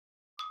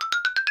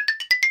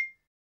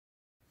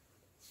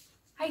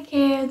Hi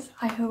kids,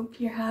 I hope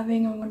you're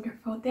having a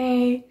wonderful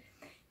day.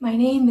 My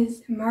name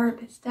is Mara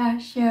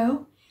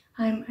Pistachio.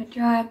 I'm a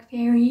drag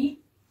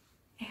fairy,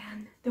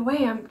 and the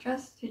way I'm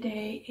dressed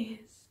today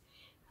is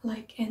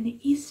like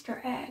an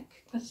Easter egg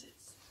because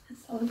it's a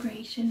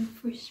celebration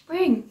for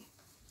spring.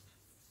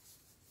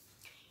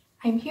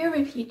 I'm here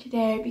with you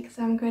today because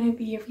I'm going to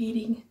be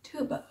reading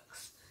 2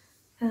 books,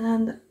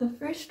 and the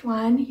first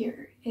one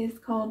here is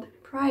called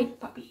Pride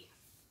Puppy.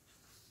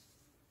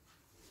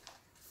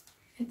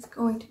 It's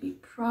going to be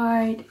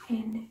Pride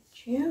in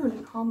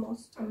June,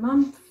 almost a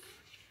month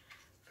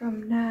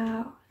from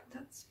now.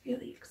 That's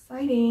really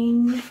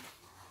exciting.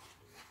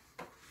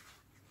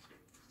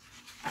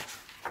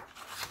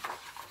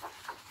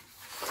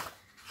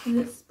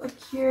 This book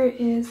here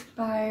is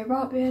by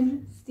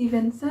Robin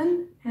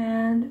Stevenson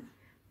and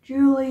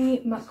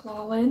Julie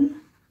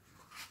McLaughlin.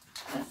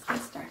 Let's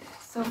get started.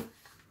 So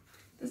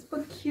this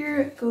book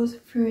here goes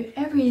through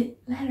every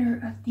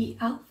letter of the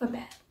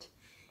alphabet.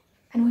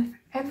 And with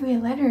every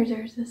letter,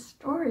 there's a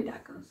story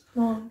that goes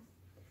along.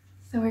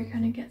 So we're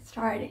going to get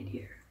started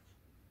here.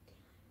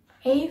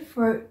 A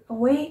for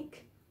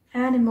awake,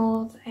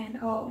 animals,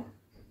 and all.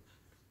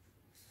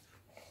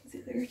 So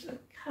there's a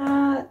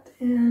cat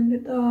and a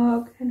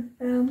dog and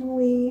a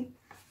family.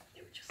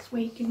 They're just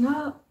waking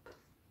up.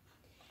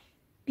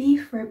 B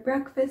for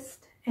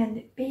breakfast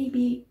and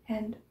baby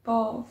and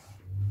ball.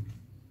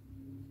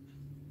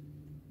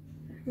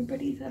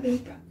 Everybody's having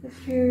breakfast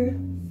here.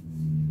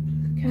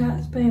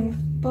 Cat's playing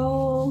with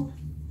ball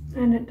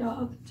and a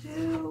dog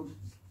too.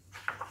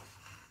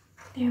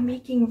 They're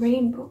making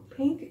rainbow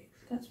pancakes.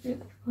 That's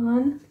really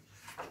fun.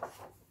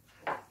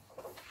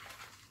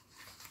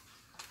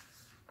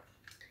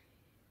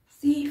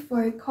 C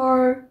for a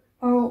car,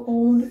 our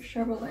old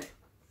Chevrolet.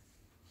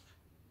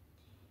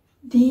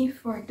 D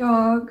for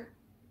dog,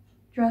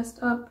 dressed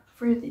up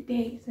for the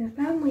day. So the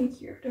family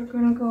here, they're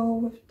gonna go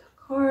with the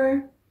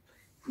car.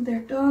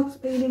 Their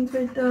dog's waiting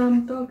for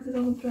them. Dogs are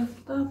all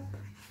dressed up.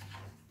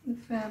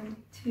 With them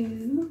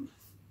too.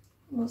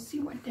 We'll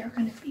see what they're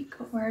gonna be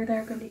where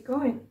they're gonna be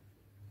going.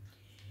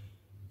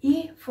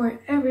 E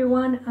for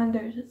everyone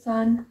under the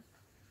sun.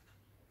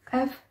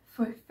 F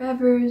for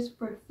feathers,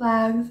 for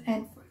flags,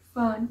 and for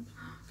fun.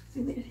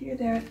 So here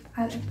they're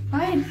at a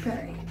pride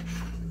parade.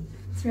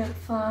 It's really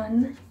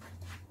fun.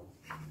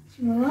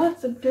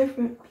 Lots of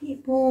different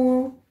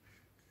people.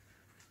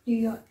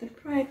 You got the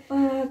pride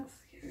flags.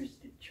 Here's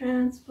the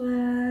trans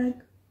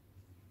flag.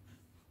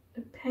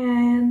 The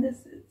pan.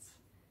 This is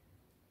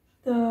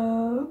I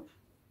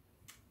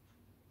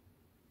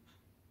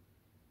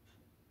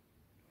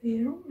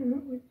don't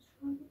know which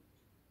one.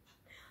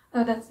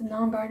 Oh, that's the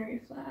non-binary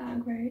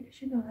flag, right? I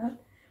should know that.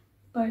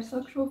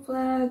 Bisexual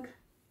flag,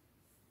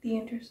 the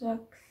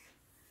intersex.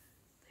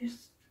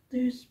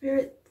 There's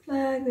spirit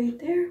flag right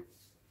there.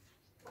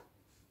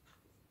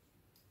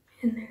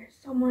 And there's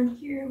someone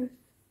here with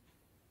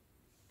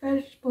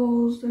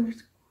vegetables.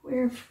 There's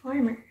queer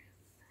farmers,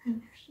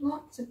 and there's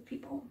lots of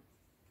people.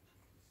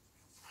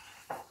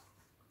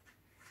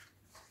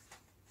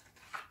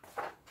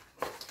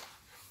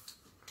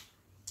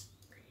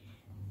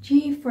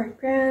 G for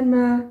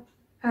grandma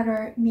at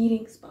our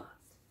meeting spot.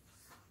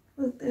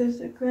 Look,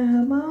 there's a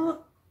grandma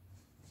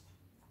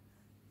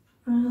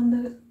and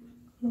the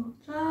little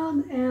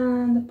child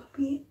and the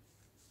puppy.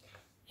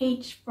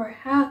 H for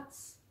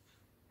hats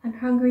and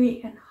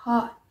hungry and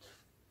hot.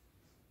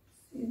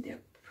 See, the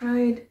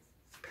pride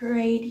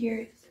parade here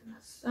is in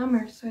the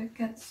summer, so it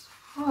gets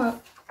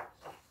hot.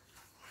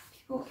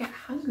 People get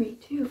hungry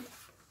too.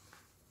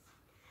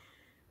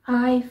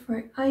 I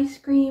for ice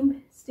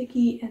cream,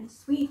 sticky and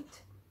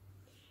sweet.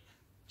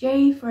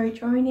 J for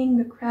joining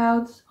the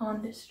crowds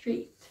on the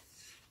street.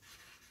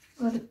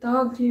 Well, the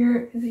dog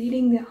here is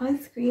eating the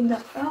ice cream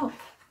that fell.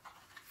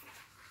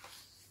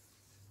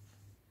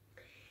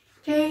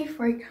 K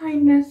for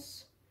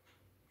kindness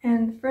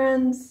and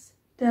friends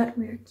that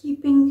we're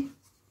keeping.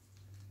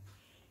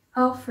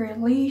 L for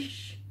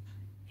leash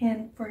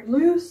and for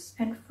loose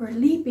and for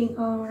leaping.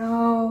 Oh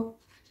no,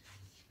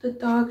 the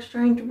dog's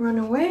trying to run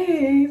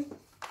away.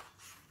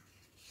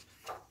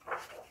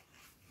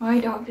 My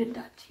dog did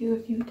that too a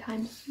few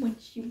times when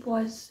she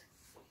was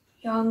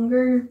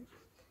younger,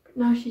 but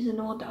now she's an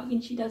old dog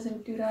and she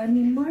doesn't do that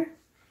anymore.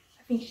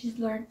 I think she's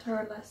learned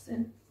her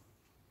lesson.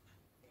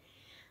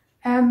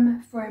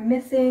 M for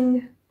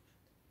missing.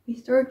 We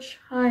search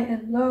high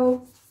and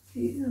low.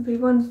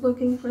 Everyone's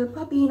looking for the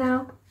puppy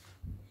now.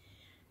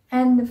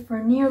 N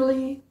for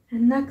nearly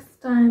and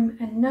next time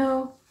and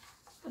no.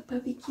 The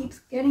puppy keeps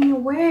getting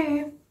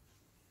away.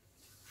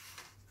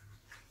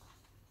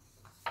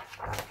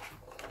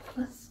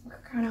 Let's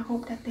kind of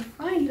hope that they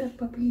find the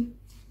puppy.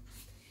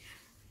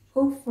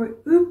 O for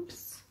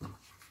oops.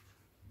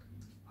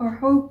 Our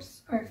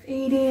hopes are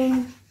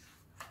fading.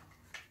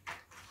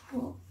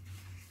 Well,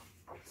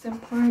 it's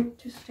important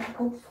to stay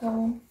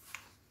hopeful.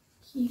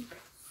 Keep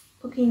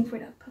looking for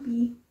that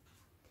puppy.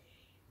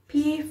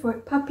 P for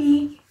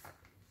puppy.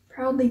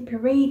 Proudly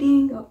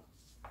parading. Oh,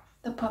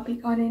 the puppy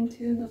got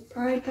into the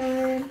pride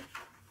parade.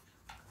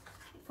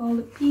 All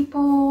the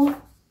people.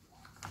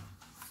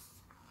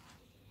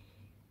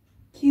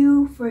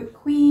 for a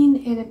queen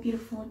in a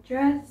beautiful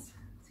dress.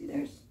 See,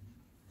 there's,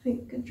 I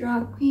think, a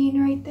drag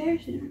queen right there.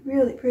 She's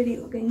really pretty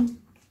looking.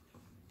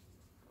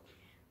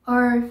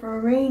 R for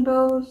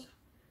rainbows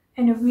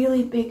and a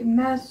really big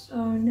mess.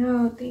 Oh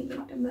no, they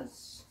made a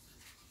mess.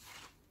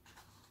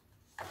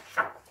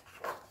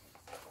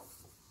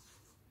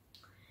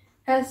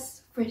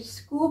 S for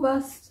school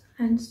bus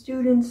and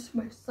students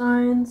with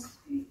signs.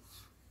 It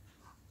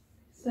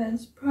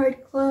says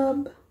Pride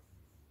Club,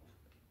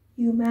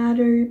 You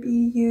Matter,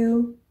 Be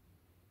You,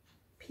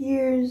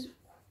 Peers,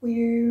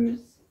 Queers,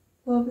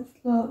 Love is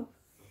Love,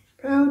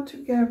 Proud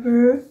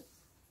Together,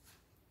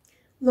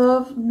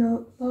 Love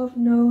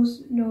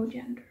knows no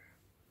gender.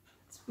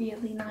 It's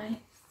really nice.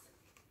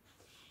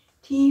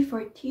 T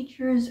for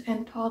teachers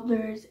and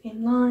toddlers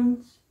in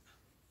lines.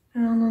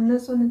 And on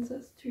this one it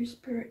says Two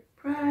Spirit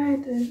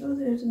Pride.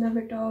 There's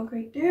another dog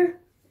right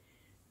there.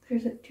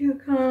 There's a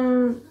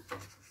toucan,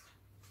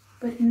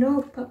 but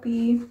no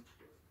puppy.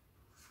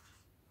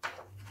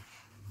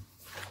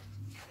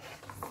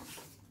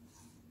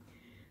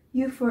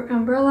 U for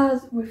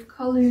umbrellas with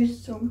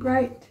colors so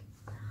bright.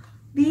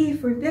 V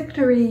for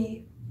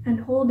victory and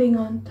holding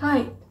on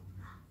tight.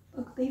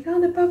 Look, they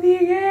found a puppy,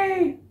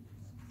 yay!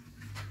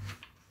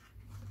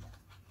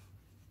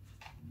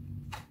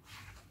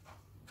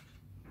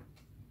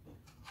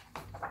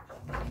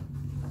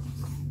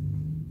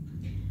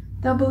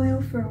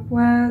 W for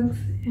wags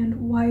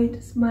and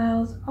wide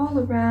smiles all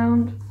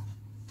around.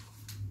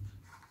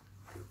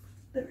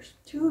 There's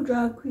 2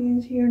 drag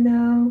queens here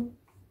now.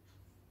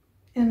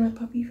 And the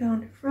puppy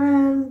found a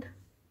friend.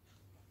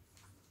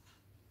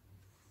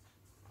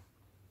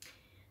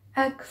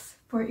 X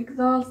for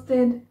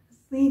exhausted,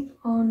 asleep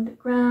on the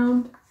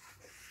ground.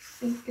 I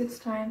think it's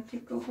time to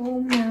go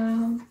home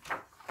now.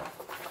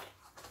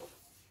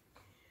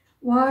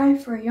 Y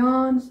for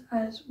yawns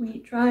as we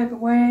drive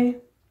away.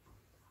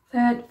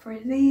 Z for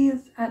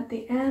these at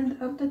the end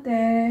of the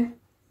day.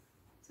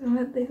 So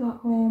that they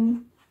got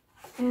home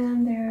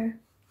and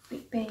they're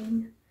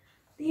sleeping.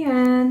 The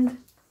end.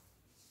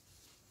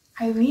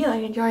 I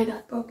really enjoyed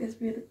that book.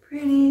 It's really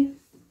pretty.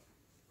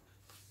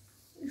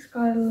 It's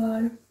got a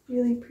lot of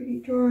really pretty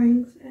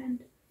drawings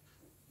and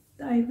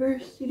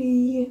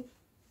diversity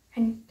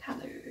and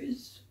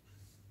colors.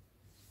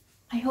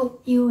 I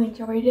hope you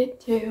enjoyed it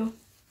too.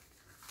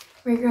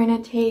 We're going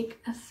to take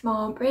a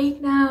small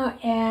break now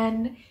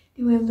and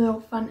do a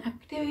little fun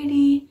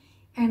activity,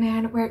 and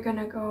then we're going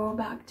to go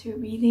back to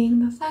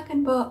reading the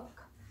second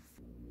book.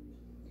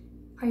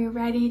 Are you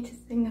ready to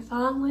sing a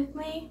song with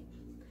me?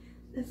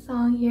 This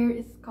song here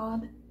is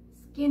called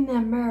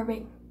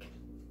Skinnamarink.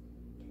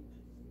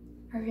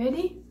 Are you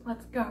ready?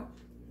 Let's go.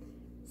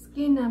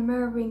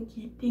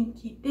 Skinnamarinky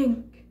dinky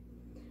dink.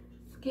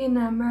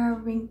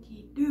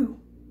 Skinnamarinky doo.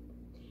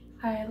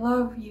 I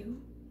love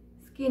you.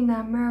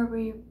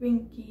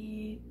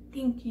 Skinnamarinky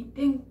dinky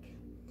dink.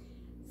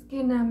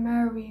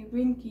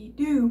 Skinnamarinky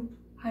doo.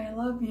 I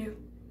love you.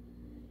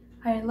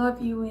 I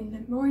love you in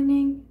the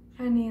morning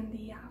and in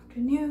the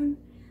afternoon.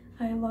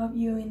 I love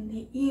you in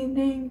the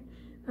evening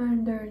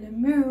under the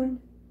moon.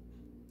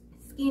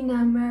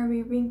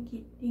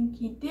 Skinnamarinky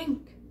dinky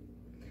dink.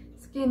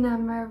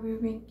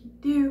 Skinnamarinky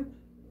doo.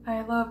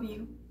 I love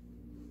you.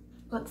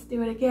 Let's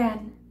do it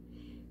again.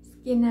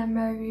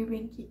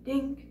 Skinnamarinky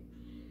dink.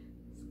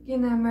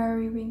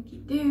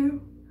 Skinnamarinky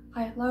doo.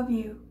 I love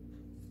you.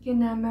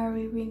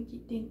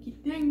 Skinnamarinky dinky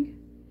dink.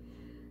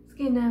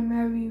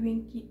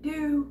 Skinnamarinky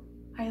doo.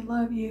 I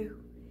love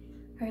you.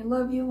 I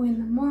love you in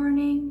the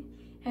morning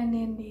and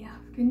in the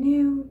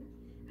afternoon.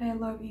 I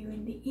love you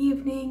in the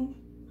evening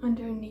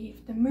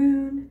underneath the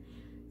moon.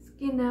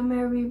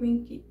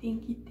 Skinnamarinky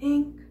dinky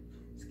dink.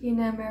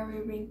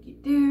 Skinnamarinky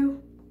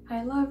doo.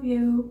 I love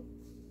you.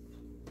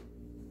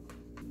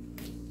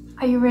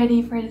 Are you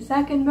ready for the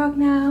second book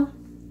now?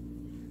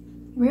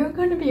 We're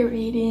going to be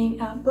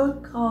reading a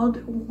book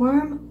called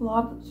Worm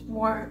Loves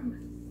Worm.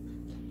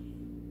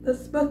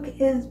 This book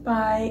is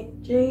by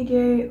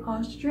J.J.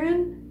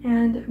 Austrian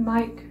and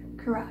Mike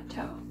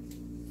Curato.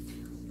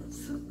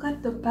 Let's look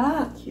at the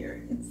back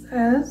here. It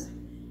says,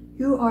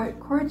 "You are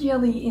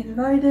cordially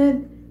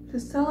invited to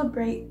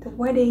celebrate the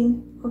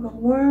wedding of a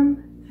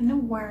worm and a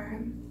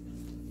worm."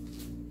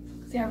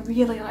 See, I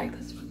really like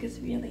this book. It's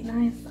really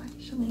nice,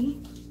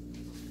 actually.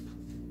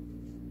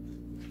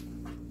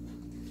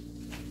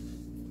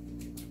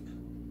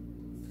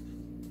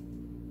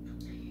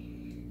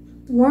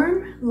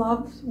 Worm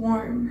loves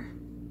worm.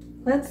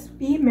 "Let's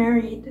be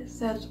married,"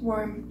 says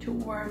worm to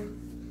worm.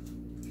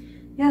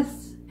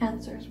 "Yes,"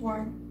 answers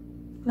worm.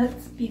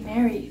 "Let's be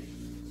married."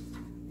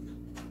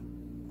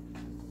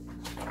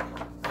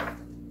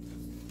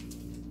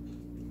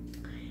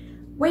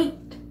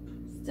 "Wait,"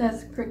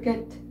 says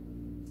cricket.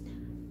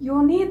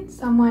 "You'll need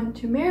someone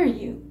to marry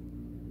you.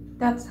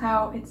 That's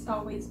how it's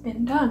always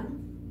been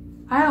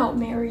done. I'll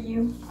marry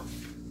you."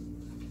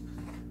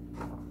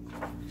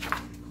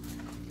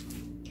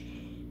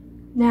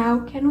 "Now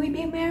can we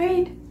be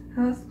married?"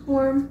 asks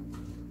worm.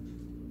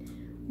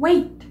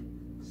 "Wait,"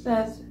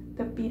 says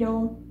the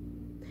beetle.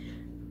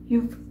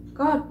 "You've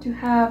got to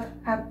have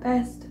a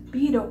best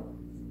beetle,"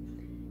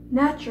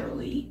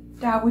 Naturally,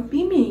 that would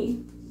be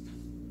me.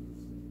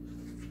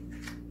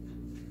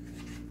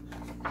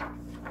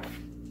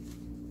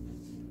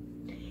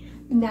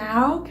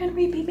 Now can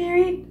we be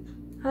married?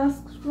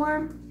 Asks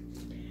Worm.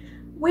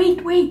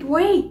 Wait, wait,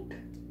 wait,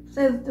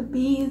 says the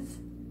bees.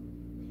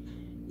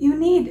 You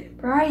need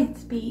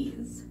bride's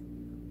bees.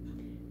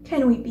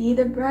 Can we be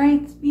the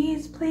bride's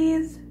bees,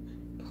 please?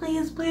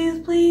 Please, please,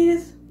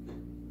 please.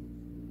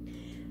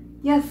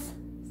 Yes,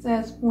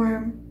 says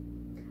Worm.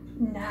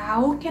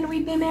 Now can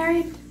we be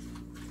married?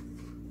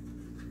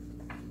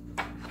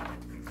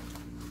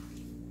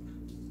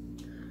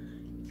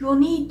 You'll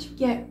need to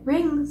get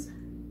rings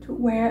to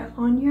wear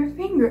on your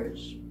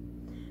fingers,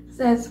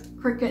 says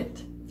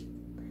Cricket.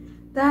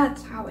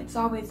 That's how it's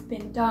always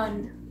been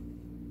done.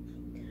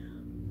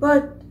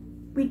 But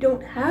we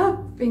don't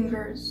have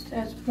fingers,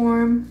 says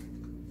Worm.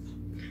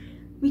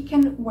 We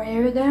can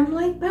wear them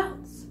like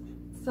belts,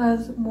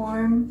 says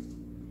Worm.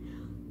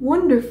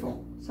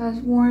 Wonderful, says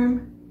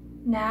Worm.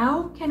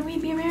 Now can we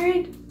be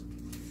married?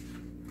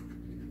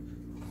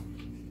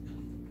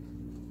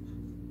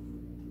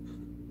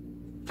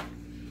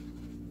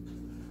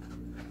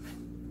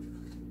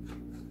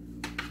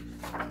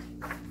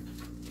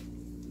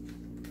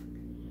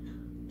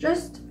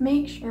 Just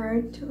make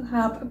sure to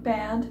have a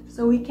band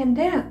so we can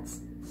dance,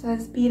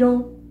 says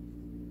Beetle.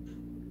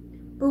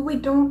 But we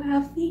don't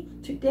have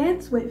feet to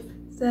dance with,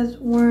 says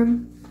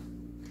Worm.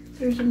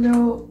 There's a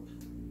little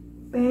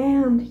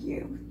band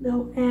here,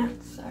 little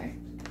ants are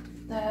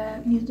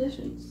the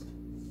musicians.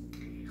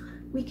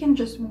 We can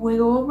just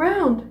wiggle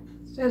around,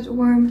 says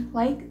Worm,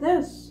 like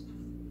this.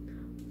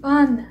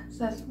 Fun,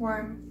 says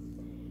Worm.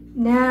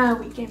 Now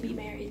we can be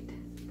married.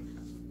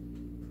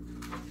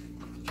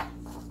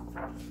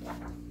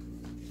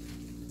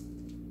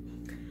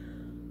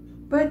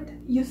 But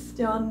you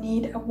still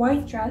need a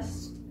white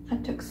dress, a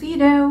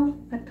tuxedo,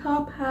 a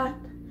top hat,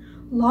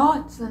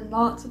 lots and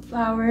lots of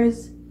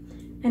flowers,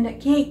 and a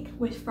cake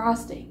with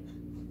frosting,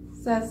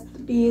 says the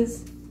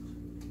bees.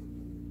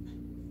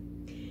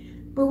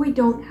 But we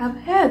don't have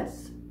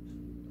heads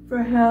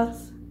for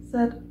hats,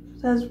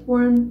 says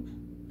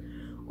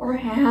Worm, or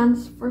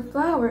hands for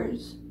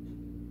flowers.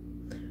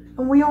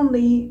 And we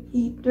only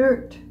eat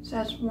dirt,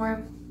 says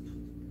Worm.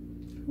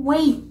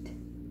 Wait,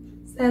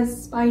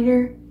 says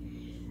Spider.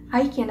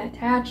 I can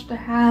attach the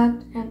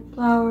hat and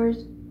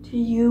flowers to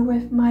you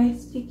with my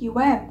sticky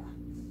web.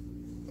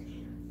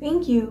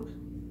 Thank you,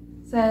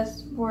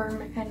 says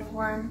Worm and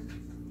Worm.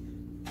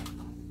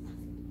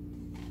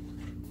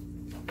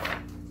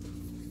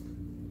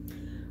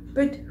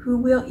 But who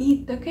will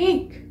eat the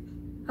cake?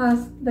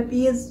 Asked the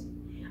bees.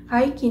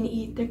 I can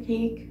eat the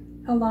cake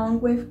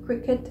along with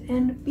Cricket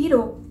and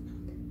Beetle,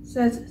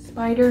 says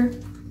Spider.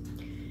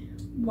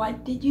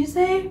 What did you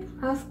say?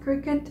 Asked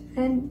Cricket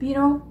and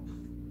Beetle.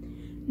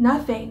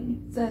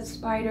 Nothing, says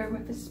Spider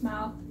with a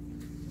smile.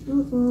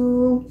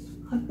 Ooh,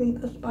 I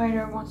think the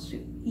spider wants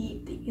to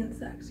eat the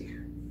insects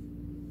here.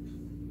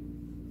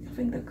 I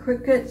think the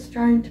cricket's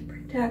trying to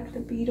protect the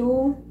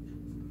beetle.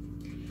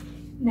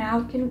 Now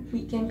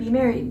we can be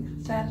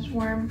married, says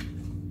Worm.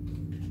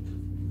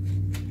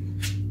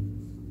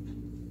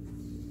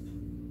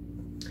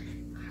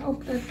 I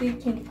hope that they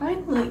can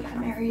finally get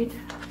married.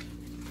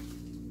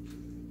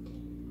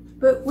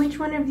 But which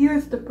one of you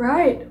is the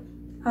bride?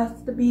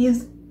 Asked the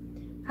bees.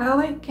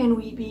 How can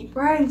we be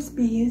bride's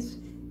bees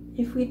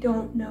if we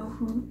don't know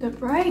who the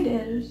bride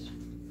is?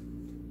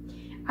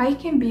 I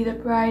can be the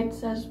bride,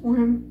 says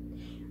Worm.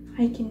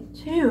 I can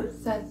too,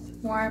 says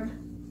Worm.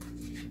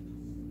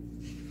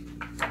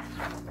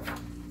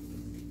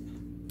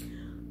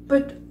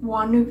 But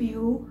one of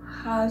you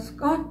has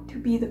got to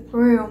be the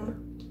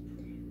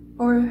groom.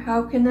 Or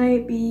how can I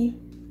be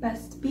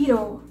best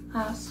beetle?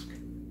 Asked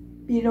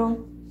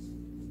Beetle.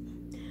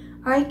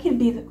 I can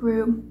be the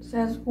groom,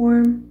 says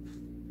Worm.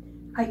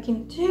 I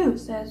can too,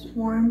 says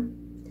Worm.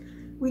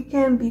 We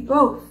can be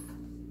both.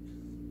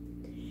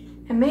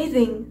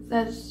 Amazing,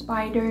 says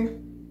Spider.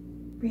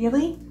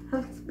 Really?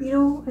 Asks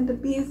Beetle and the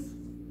bees.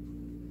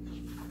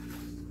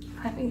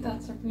 I think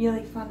that's a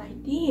really fun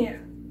idea.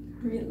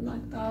 I really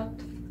like that.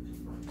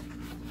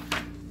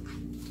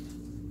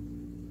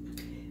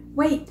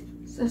 Wait,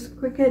 says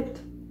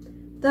Cricket.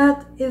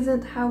 That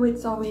isn't how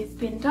it's always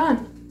been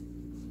done.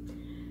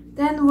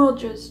 Then we'll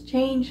just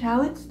change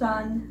how it's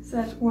done,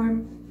 says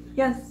Worm.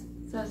 Yes,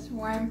 says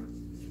Worm.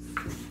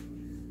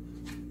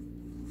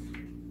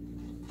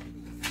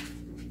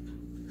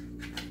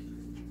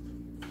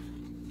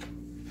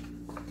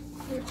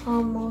 We're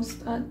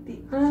almost at the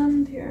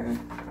end here.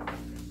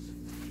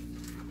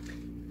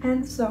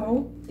 And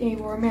so they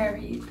were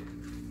married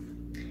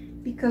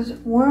because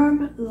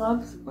Worm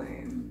loves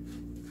Worm.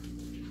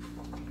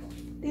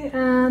 The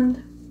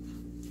end.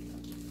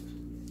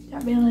 I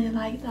really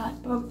like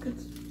that book.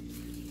 It's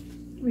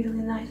really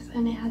nice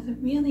and it has a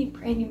really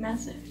pretty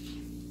message.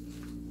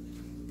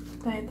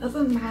 That it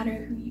doesn't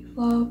matter who you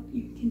love,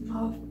 you can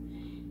love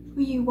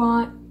who you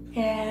want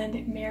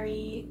and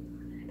marry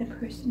the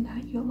person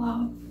that you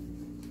love.